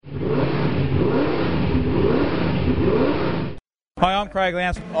Hi, I'm Craig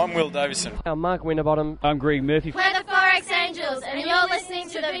Lowndes. I'm Will Davison. I'm Mark Winterbottom. I'm Greg Murphy. We're the Forex Angels, and you're listening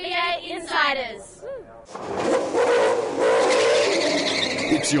to the V8 Insiders.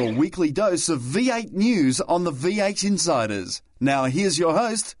 It's your weekly dose of V8 news on the V8 Insiders. Now here's your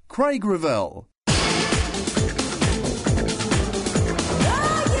host, Craig Revell.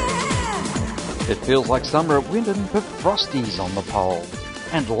 It feels like summer at Winton, but Frosty's on the pole.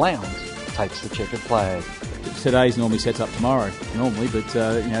 And Lowndes takes the checkered flag. Today's normally sets up tomorrow, but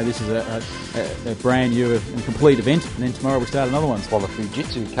this is a brand new and complete event, and then tomorrow we start another one. While the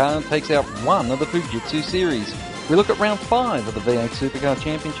Fujitsu car takes out one of the Fujitsu series. We look at round 5 of the V8 Supercar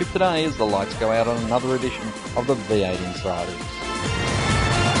Championship today as the lights go out on another edition of the V8 Insiders.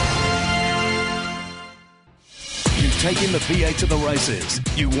 You've taken the V8 to the races.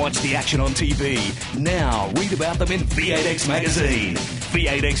 You watch the action on TV. Now read about them in V8X Magazine.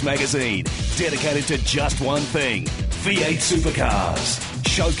 V8X Magazine, dedicated to just one thing, V8 Supercars.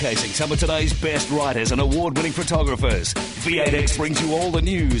 Showcasing some of today's best writers and award-winning photographers, V8X brings you all the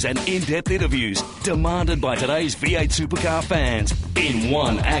news and in-depth interviews demanded by today's V8 Supercar fans in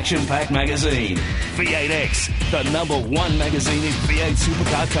one action-packed magazine. V8X, the #1 magazine in V8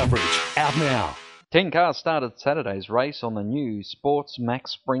 Supercar coverage. Out now. 10 cars started Saturday's race on the new Sports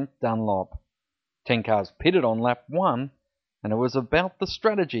Max Sprint Dunlop. 10 cars pitted on lap 1, and it was about the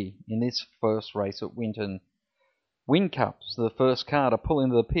strategy in this first race at Winton. Whincups, the first car to pull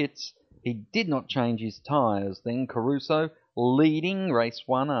into the pits, he did not change his tyres. Then Caruso, leading race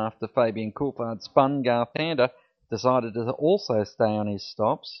 1 after Fabian Coulthard spun Garth Tander, decided to also stay on his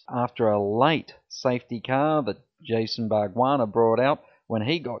stops after a late safety car that Jason Bargwanna brought out when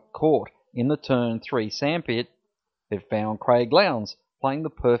he got caught in the turn 3 sandpit. It found Craig Lowndes playing the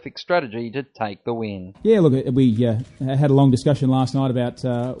perfect strategy to take the win. Yeah, look, we had a long discussion last night about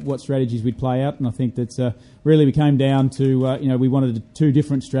what strategies we'd play out, and I think that really we came down to, we wanted 2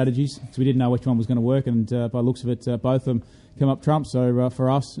 different strategies, because we didn't know which one was going to work, and by the looks of it, both of them come up trump. So for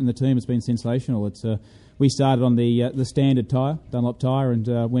us and the team, it's been sensational. We started on the standard tyre, Dunlop tyre,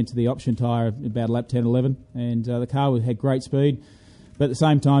 and went to the option tyre about lap 10, 11, and the car had great speed, but at the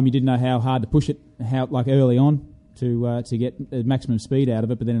same time, you didn't know how hard to push it, early on, to get maximum speed out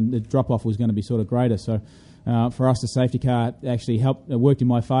of it, but then the drop-off was going to be sort of greater. So for us, the safety car actually worked in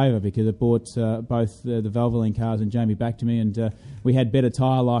my favour, because it brought both the Valvoline cars and Jamie back to me, and we had better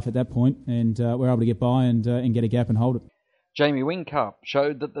tyre life at that point, and we were able to get by and get a gap and hold it. Jamie Whincup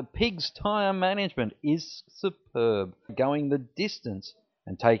showed that the Pigs tyre management is superb, going the distance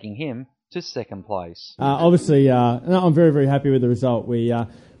and taking him to second place. Obviously, I'm very, very happy with the result. We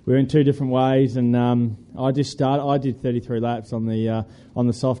were in 2 different ways, and I did 33 laps on the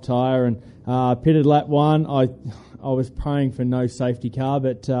soft tyre, and pitted lap 1. I was praying for no safety car,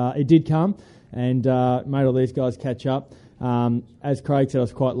 but it did come, and made all these guys catch up. As Craig said, I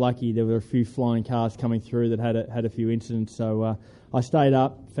was quite lucky. There were a few flying cars coming through that had a few incidents, so I stayed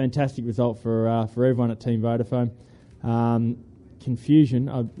up. Fantastic result for everyone at Team Vodafone. Confusion.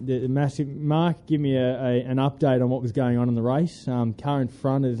 The massive Mark, give me an update on what was going on in the race. Car in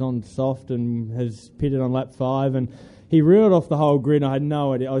front is on soft and has pitted on lap 5, and he reeled off the whole grid. I had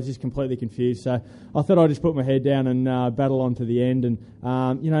no idea. I was just completely confused. So I thought I'd just put my head down and battle on to the end. And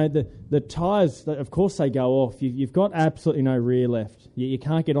the tyres, of course, they go off. You've got absolutely no rear left. You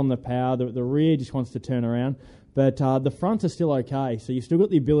can't get on the power. The rear just wants to turn around. But the fronts are still okay, so you've still got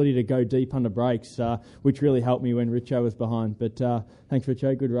the ability to go deep under brakes, which really helped me when Richo was behind. But thanks,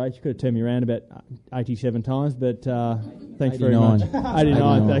 Richo, good race. You could have turned me around about 87 times, but thanks 89. Very much.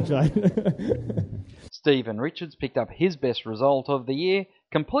 89, thanks, mate. Stephen Richards picked up his best result of the year,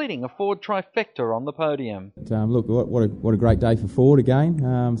 completing a Ford trifecta on the podium. Look, what a great day for Ford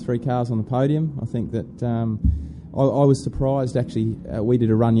again. 3 cars on the podium. I think that I was surprised, actually. We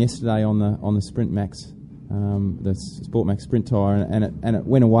did a run yesterday on the Sprint Max. The Sport Max Sprint tyre, and it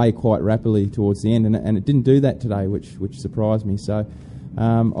went away quite rapidly towards the end, and it didn't do that today, which surprised me. So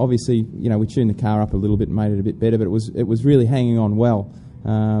obviously, we tuned the car up a little bit and made it a bit better, but it was really hanging on well.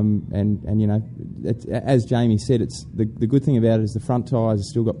 As Jamie said, it's the good thing about it is the front tyres have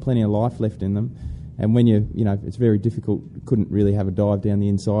still got plenty of life left in them, and when it's very difficult. Couldn't really have a dive down the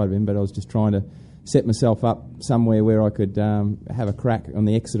inside of him, but I was just trying to set myself up somewhere where I could have a crack on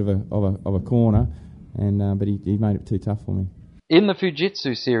the exit of a corner. But he made it too tough for me. In the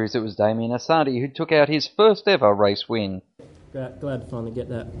Fujitsu series, it was Damien Asadi who took out his first ever race win. Glad to finally get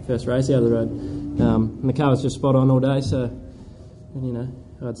that first race out of the road. And the car was just spot on all day, I'd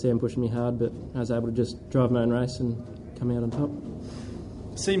see him pushing me hard, but I was able to just drive my own race and come out on top.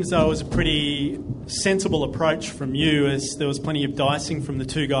 Seems though it was a pretty sensible approach from you, as there was plenty of dicing from the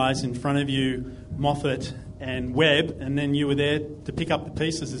 2 guys in front of you, Moffat and Webb, and then you were there to pick up the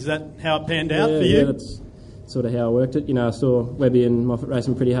pieces. Is that how it panned out for you? Yeah, that's sort of how I worked it. I saw Webby and Moffat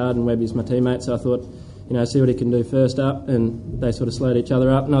racing pretty hard, and Webby's my teammate, so I thought, see what he can do first up, and they sort of slowed each other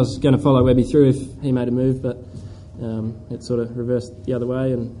up, and I was going to follow Webby through if he made a move, but it sort of reversed the other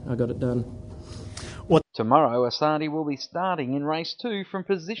way, and I got it done. Tomorrow, Asadi will be starting in race 2 from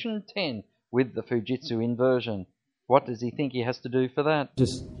position 10 with the Fujitsu inversion. What does he think he has to do for that?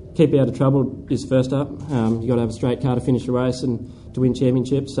 Just keep out of trouble is first up. You've got to have a straight car to finish the race and to win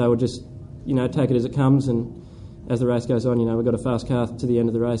championships, so we'll just, take it as it comes, and as the race goes on, we've got a fast car to the end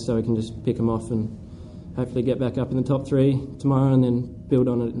of the race, so we can just pick them off and hopefully get back up in the top 3 tomorrow and then build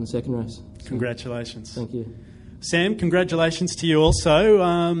on it in the second race. So, congratulations. Thank you. Sam, congratulations to you also.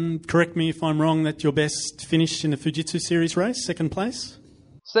 Correct me if I'm wrong, that your best finish in the Fujitsu Series race, second place?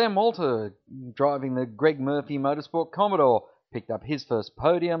 Sam Walter, driving the Greg Murphy Motorsport Commodore, picked up his first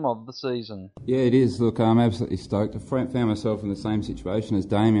podium of the season. Yeah, it is. Look, I'm absolutely stoked. I found myself in the same situation as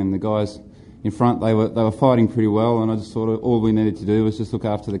Damien. The guys in front, they were fighting pretty well, and I just thought all we needed to do was just look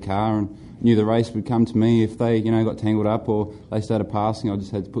after the car, and knew the race would come to me if they, got tangled up or they started passing. I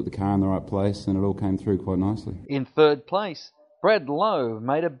just had to put the car in the right place, and it all came through quite nicely. In third place, Brad Lowe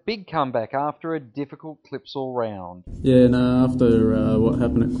made a big comeback after a difficult Clipsal round. Yeah, no, after what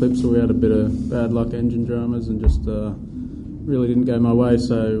happened at Clipsal, we had a bit of bad luck engine dramas and just really didn't go my way,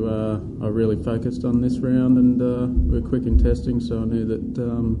 so I really focused on this round, and we were quick in testing, so I knew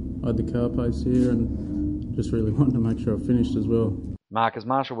that I had the car pace here and just really wanted to make sure I finished as well. Marcus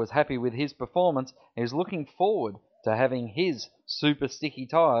Marshall was happy with his performance and is looking forward to having his super sticky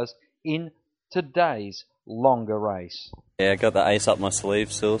tyres in today's longer race. Yeah, I got the ace up my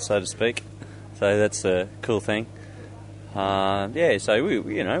sleeve still, so to speak. So that's a cool thing. So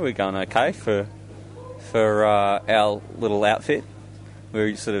we're going okay for our little outfit.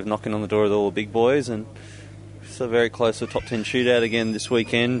 We're sort of knocking on the door of all the big boys, and so very close to a top 10 shootout again this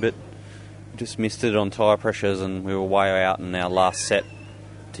weekend, but just missed it on tyre pressures, and we were way out in our last set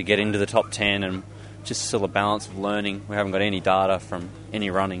to get into the top 10, and just still a balance of learning. We haven't got any data from any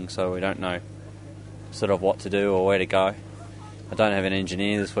running, so we don't know sort of what to do or where to go. I don't have an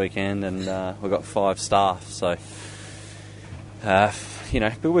engineer this weekend, and we've got 5 staff, so but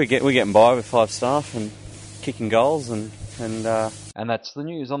we're getting by with 5 staff and kicking goals, and that's the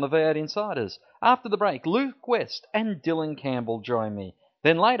news on the V8 Insiders. After the break, Luke West and Dylan Campbell join me.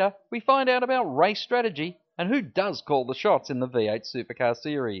 Then later, we find out about race strategy and who does call the shots in the V8 Supercar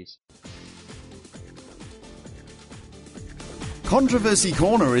Series. Controversy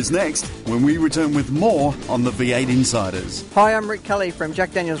Corner is next when we return with more on the V8 Insiders. Hi, I'm Rick Kelly from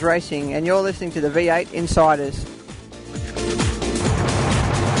Jack Daniels Racing, and you're listening to the V8 Insiders.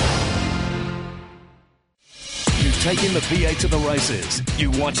 Taking the V8 to the races.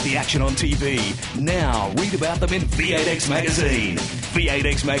 You watch the action on TV. Now read about them in V8X Magazine.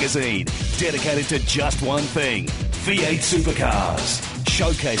 V8X Magazine, dedicated to just one thing, V8 Supercars.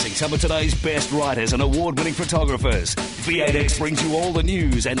 Showcasing some of today's best writers and award-winning photographers, V8X brings you all the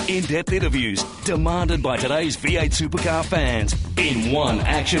news and in-depth interviews demanded by today's V8 Supercar fans in one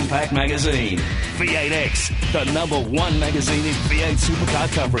action-packed magazine. V8X, the #1 magazine in V8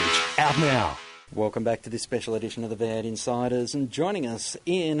 Supercar coverage. Out now. Welcome back to this special edition of the V8 Insiders, and joining us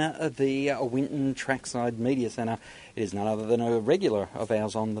in the Winton Trackside Media Centre, it is none other than a regular of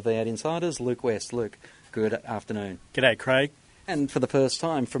ours on the V8 Insiders, Luke West. Luke, good afternoon. G'day, Craig. And for the first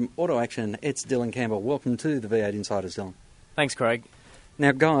time from Auto Action, it's Dylan Campbell. Welcome to the V8 Insiders, Dylan. Thanks, Craig.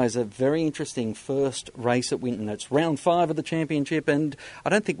 Now, guys, a very interesting first race at Winton. It's round 5 of the championship, and I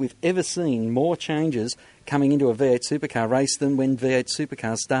don't think we've ever seen more changes coming into a V8 Supercar race than when V8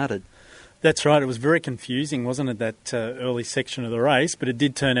 Supercars started. That's right. It was very confusing, wasn't it, that early section of the race? But it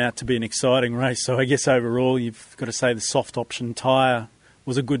did turn out to be an exciting race. So I guess overall you've got to say the soft option tyre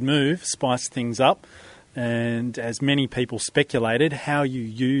was a good move, spiced things up. And as many people speculated, how you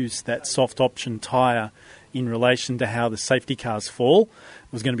use that soft option tyre in relation to how the safety cars fall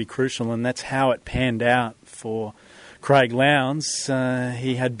was going to be crucial. And that's how it panned out for Craig Lowndes.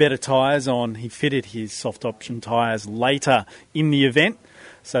 He had better tyres on. He fitted his soft option tyres later in the event.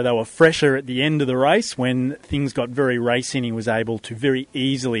 So they were fresher at the end of the race. When things got very racing, he was able to very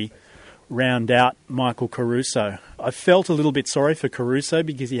easily round out Michael Caruso. I felt a little bit sorry for Caruso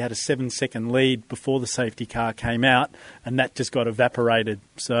because he had a 7-second lead before the safety car came out, and that just got evaporated.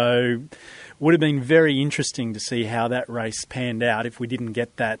 So it would have been very interesting to see how that race panned out if we didn't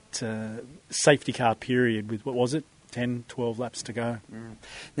get that safety car period with, 10, 12 laps to go.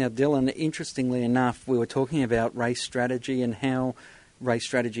 Now, Dylan, interestingly enough, we were talking about race strategy and how race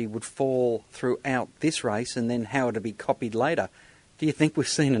strategy would fall throughout this race and then how it would be copied later. Do you think we've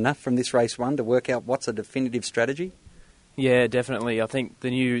seen enough from this race one to work out what's a definitive strategy? Yeah, definitely. I think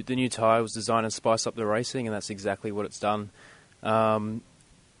the new tyre was designed to spice up the racing, and that's exactly what it's done.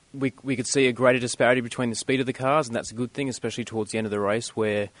 We could see a greater disparity between the speed of the cars, and that's a good thing, especially towards the end of the race,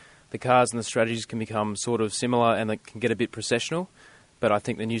 where the cars and the strategies can become sort of similar and they can get a bit processional. But I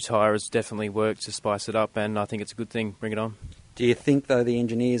think the new tyre has definitely worked to spice it up, and I think it's a good thing. Bring it on. Do you think, though, the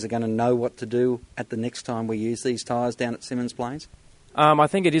engineers are going to know what to do at the next time we use these tyres down at Symmons Plains? I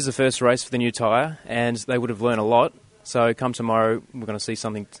think it is the first race for the new tyre, and they would have learned a lot. So come tomorrow, we're going to see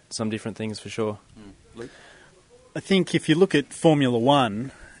some different things for sure. Luke? I think if you look at Formula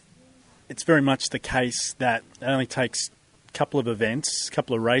One, it's very much the case that it only takes a couple of events, a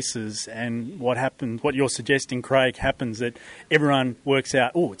couple of races, and what you're suggesting, Craig, happens that everyone works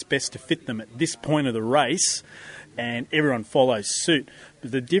out, it's best to fit them at this point of the race, and everyone follows suit.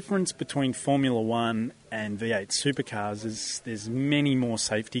 But the difference between Formula One and V8 supercars is there's many more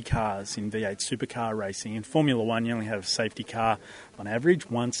safety cars in V8 supercar racing. In Formula One, you only have a safety car on average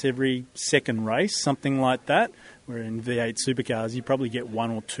once every second race, something like that, where in V8 supercars you probably get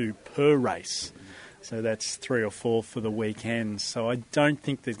one or two per race. So that's 3 or 4 for the weekend. So I don't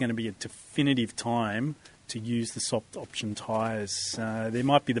think there's going to be a definitive time to use the soft option tyres. There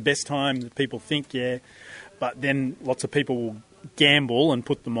might be the best time that people think, but then lots of people will gamble and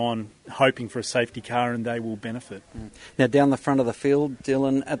put them on hoping for a safety car, and they will benefit. Now, down the front of the field,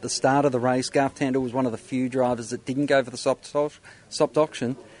 Dylan, at the start of the race, Garth Tander was one of the few drivers that didn't go for the soft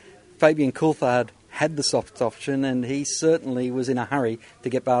option. Fabian Coulthard had the soft option, and he certainly was in a hurry to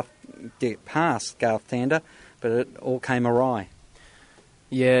get past Garth Tander, but it all came awry.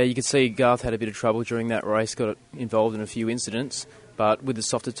 Yeah, you could see Garth had a bit of trouble during that race, got involved in a few incidents, but with the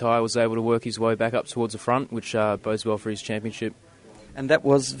softer tyre was able to work his way back up towards the front, which bodes well for his championship. And that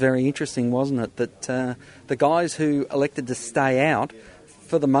was very interesting, wasn't it, that the guys who elected to stay out,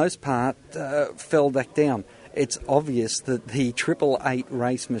 for the most part, fell back down. It's obvious that the 888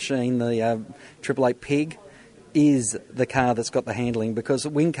 race machine, the 888 Pig, is the car that's got the handling, because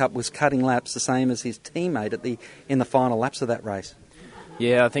Whincup was cutting laps the same as his teammate in the final laps of that race.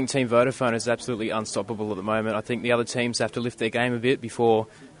 Yeah, I think Team Vodafone is absolutely unstoppable at the moment. I think the other teams have to lift their game a bit before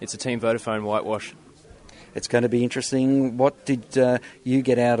it's a Team Vodafone whitewash. It's going to be interesting. What did you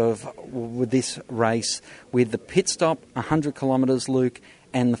get out of with this race, with the pit stop, 100 kilometres, Luke,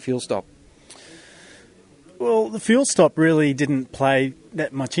 and the fuel stop? Well, the fuel stop really didn't play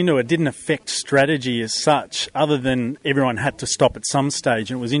that much into it. It didn't affect strategy as such, other than everyone had to stop at some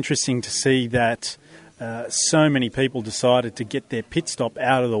stage. And it was interesting to see that so many people decided to get their pit stop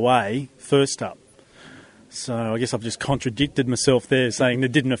out of the way first up. So I guess I've just contradicted myself there, saying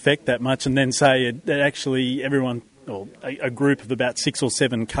it didn't affect that much, and then say that actually everyone, or a group of about 6 or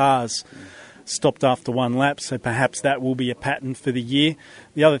 7 cars stopped after one lap, so perhaps that will be a pattern for the year.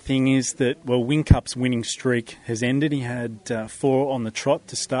 The other thing is that, Whincup's winning streak has ended. He had 4 on the trot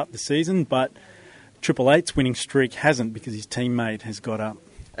to start the season, but 888's winning streak hasn't, because his teammate has got up.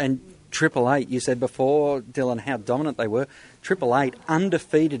 And 888, you said before, Dylan, how dominant they were. 888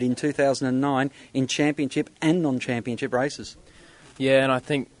 undefeated in 2009 in championship and non-championship races. Yeah, and I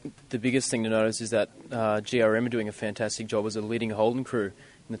think the biggest thing to notice is that GRM are doing a fantastic job as a leading Holden crew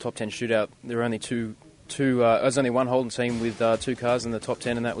in the top 10 shootout. There were only there's only one Holden team with 2 cars in the top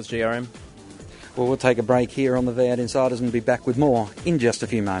 10, and that was GRM. Well, we'll take a break here on the V8 Insiders and be back with more in just a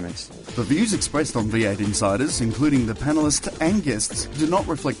few moments. The views expressed on V8 Insiders, including the panellists and guests, do not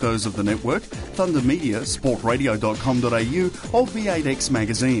reflect those of the network, Thunder Media, sportradio.com.au or V8X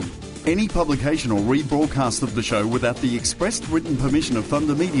Magazine. Any publication or rebroadcast of the show without the expressed written permission of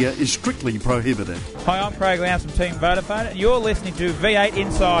Thunder Media is strictly prohibited. Hi, I'm Craig Lowndes from Team Vodafone, and you're listening to V8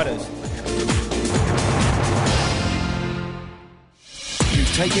 Insiders.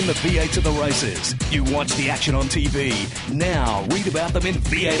 Take in the V8 to the races. You watch the action on TV. Now read about them in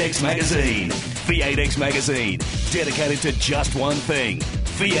V8X Magazine. V8X Magazine, dedicated to just one thing,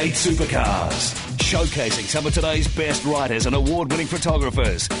 V8 supercars. Showcasing some of today's best writers and award-winning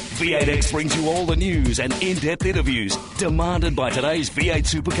photographers, V8X brings you all the news and in-depth interviews demanded by today's V8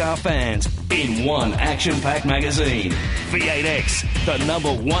 supercar fans in one action-packed magazine. V8X, the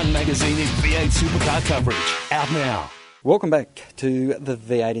 #1 magazine in V8 supercar coverage. Out now. Welcome back to the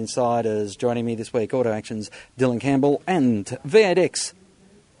V8 Insiders. Joining me this week, Auto Action's Dylan Campbell and V8X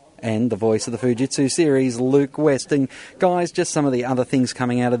and the voice of the Fujitsu series, Luke West. And guys, just some of the other things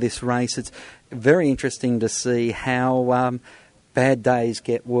coming out of this race. It's very interesting to see how bad days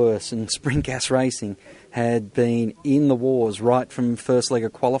get worse, and Sprint Gas Racing had been in the wars right from first leg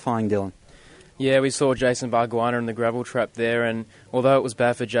of qualifying, Dylan. Yeah, we saw Jason Bargwanna in the gravel trap there, and although it was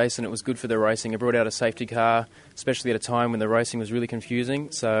bad for Jason, it was good for the racing. It brought out a safety car, especially at a time when the racing was really confusing.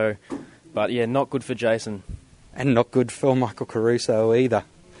 But yeah, not good for Jason. And not good for Michael Caruso either.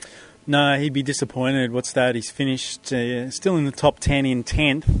 No, he'd be disappointed. What's that? He's finished still in the top 10 in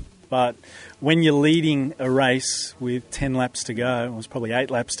 10th, but when you're leading a race with 10 laps to go, it was probably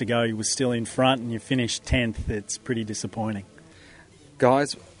 8 laps to go, you were still in front and you finished 10th. It's pretty disappointing.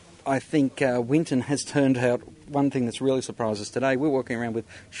 Guys, I think Winton has turned out one thing that's really surprised us today. We're walking around with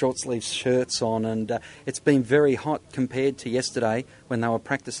short-sleeve shirts on, and it's been very hot compared to yesterday when they were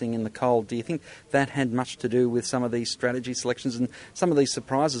practising in the cold. Do you think that had much to do with some of these strategy selections and some of these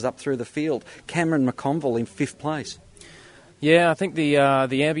surprises up through the field? Cameron McConville in 5th place. Yeah, I think the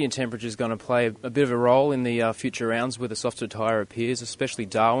ambient temperature is going to play a bit of a role in the future rounds where the softer tyre appears, especially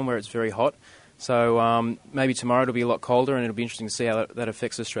Darwin where it's very hot. So maybe tomorrow it'll be a lot colder, and it'll be interesting to see how that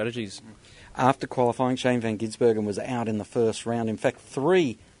affects the strategies. After qualifying, Shane van Gisbergen was out in the first round. In fact,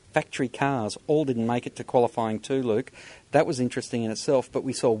 3 factory cars all didn't make it to qualifying too, Luke. That was interesting in itself, but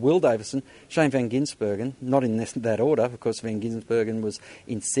we saw Will Davison, Shane van Gisbergen, not in that order, because Van Gisbergen was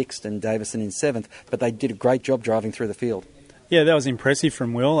in 6th and Davison in 7th, but they did a great job driving through the field. Yeah, that was impressive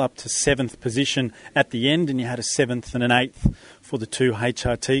from Will, up to 7th position at the end, and you had a 7th and an 8th for the 2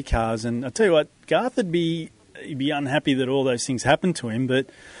 HRT cars. And I tell you what, Garth he'd be unhappy that all those things happened to him, but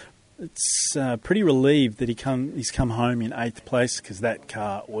it's pretty relieved that he's come home in 8th place, because that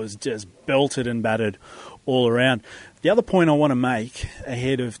car was just belted and battered all around. The other point I want to make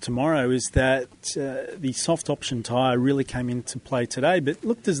ahead of tomorrow is that the soft option tyre really came into play today, but it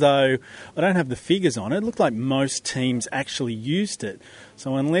looked as though, I don't have the figures on it, it looked like most teams actually used it.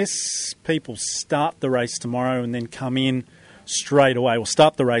 So unless people start the race tomorrow and then come in straight away, or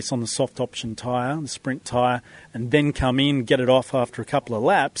start the race on the soft option tyre, the sprint tyre, and then come in, get it off after a couple of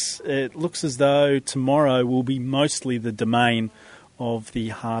laps, it looks as though tomorrow will be mostly the domain of the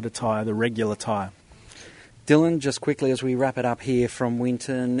harder tyre, the regular tyre. Dylan, just quickly as we wrap it up here from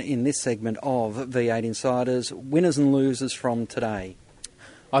Winton in this segment of V8 Insiders, winners and losers from today.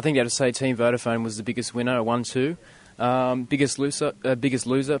 I think you have to say Team Vodafone was the biggest winner, 1-2. Biggest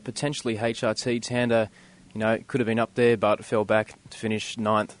loser, potentially HRT. Tander, could have been up there, but fell back to finish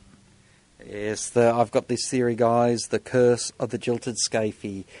 9th. Yes, I've got this theory, guys, the curse of the jilted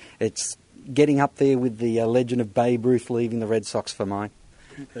Scafie. It's getting up there with the legend of Babe Ruth leaving the Red Sox for mine.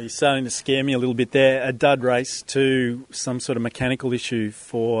 You're starting to scare me a little bit there. A dud race to some sort of mechanical issue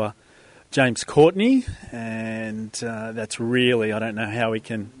for James Courtney, and that's really, I don't know how he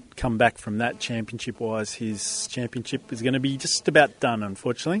can come back from that championship-wise. His championship is going to be just about done,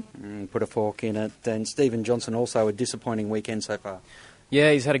 unfortunately. Put a fork in it. And Stephen Johnson, also a disappointing weekend so far.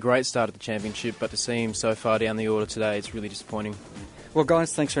 Yeah, he's had a great start at the championship, but to see him so far down the order today, it's really disappointing. Well,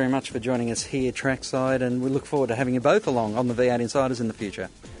 guys, thanks very much for joining us here trackside, and we look forward to having you both along on the V8 Insiders in the future.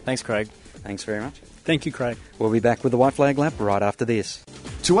 Thanks, Craig. Thanks very much. Thank you, Craig. We'll be back with the White Flag Lap right after this.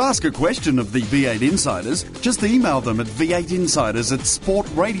 To ask a question of the V8 Insiders, just email them at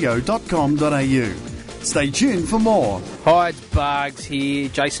v8insiders@sportradio.com.au. Stay tuned for more. Hi, it's Bugs here,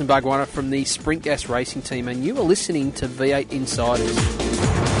 Jason Bargwanna from the Sprint Gas Racing Team, and you are listening to V8 Insiders.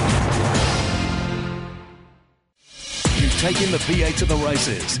 You've taken the V8 to the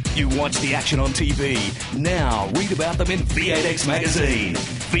races. You watch the action on TV. Now read about them in V8X Magazine.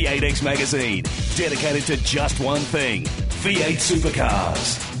 V8X Magazine, dedicated to just one thing, V8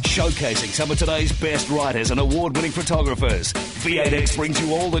 supercars. Showcasing some of today's best writers and award-winning photographers, V8X brings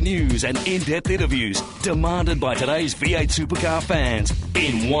you all the news and in-depth interviews demanded by today's V8 supercar fans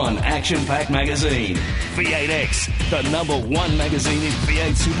in one action-packed magazine. V8X, the #1 magazine in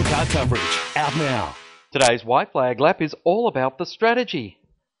V8 supercar coverage. Out now. Today's White Flag Lap is all about the strategy.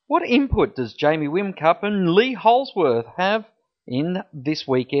 What input does Jamie Whincup and Lee Holsworth have in this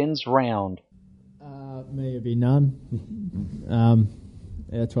weekend's round? Me, it'd be none.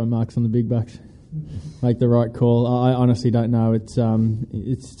 That's why Mark's on the big bucks. Make the right call. I honestly don't know. It's a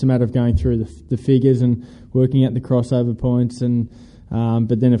matter of going through the figures and working out the crossover points, and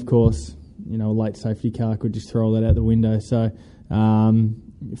but then of course, a late safety car could just throw all that out the window. So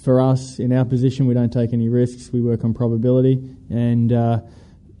for us in our position, we don't take any risks. We work on probability, and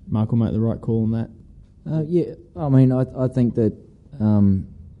Mark will make the right call on that. I think that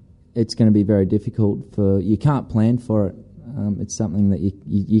it's going to be very difficult you can't plan for it. It's something that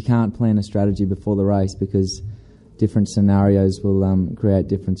you can't plan a strategy before the race, because different scenarios will create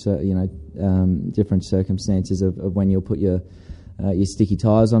different circumstances of when you'll put your sticky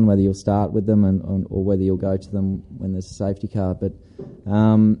tyres on, whether you'll start with them or whether you'll go to them when there's a safety car. But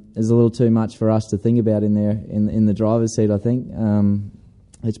there's a little too much for us to think about in there in the driver's seat, I think.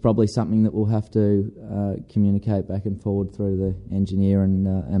 it's probably something that we'll have to communicate back and forward through the engineer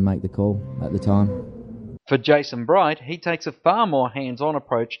and make the call at the time. For Jason Bright, he takes a far more hands-on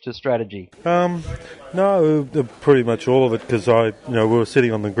approach to strategy. No, pretty much all of it, because we were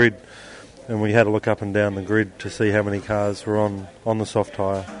sitting on the grid and we had a look up and down the grid to see how many cars were on the soft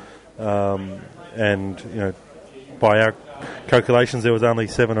tyre. And by our calculations, there was only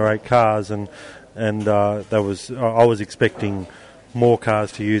 7 or 8 cars, and I was expecting more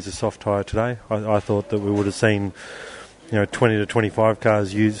cars to use the soft tyre today. I thought that we would have seen 20 to 25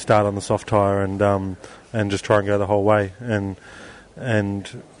 cars start on the soft tyre and just try and go the whole way. And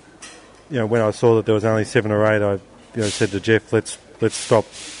when I saw that there was only 7 or 8, I said to Jeff, let's stop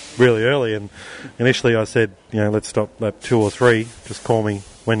really early. And initially I said, let's stop lap 2 or 3. Just call me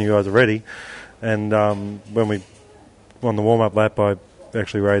when you guys are ready. And when we on the warm-up lap, I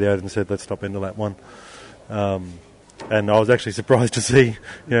actually radioed and said, let's stop into lap 1. And I was actually surprised to see,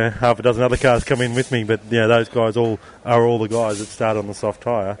 half a dozen other cars come in with me. But those guys are all the guys that start on the soft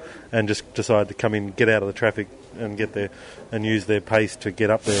tyre and just decide to come in, get out of the traffic, and get there and use their pace to get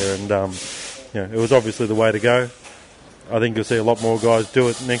up there. And it was obviously the way to go. I think you'll see a lot more guys do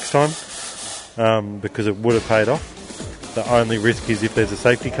it next time because it would have paid off. The only risk is if there's a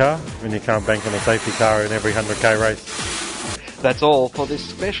safety car, and you can't bank on a safety car in every 100k race. That's all for this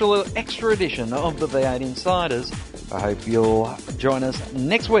special extra edition of the V8 Insiders. I hope you'll join us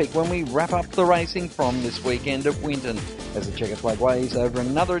next week when we wrap up the racing from this weekend at Winton. As the checker flag waves over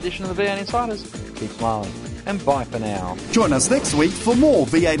another edition of the V8 Insiders, keep smiling and bye for now. Join us next week for more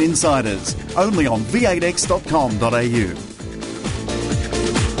V8 Insiders, only on v8x.com.au.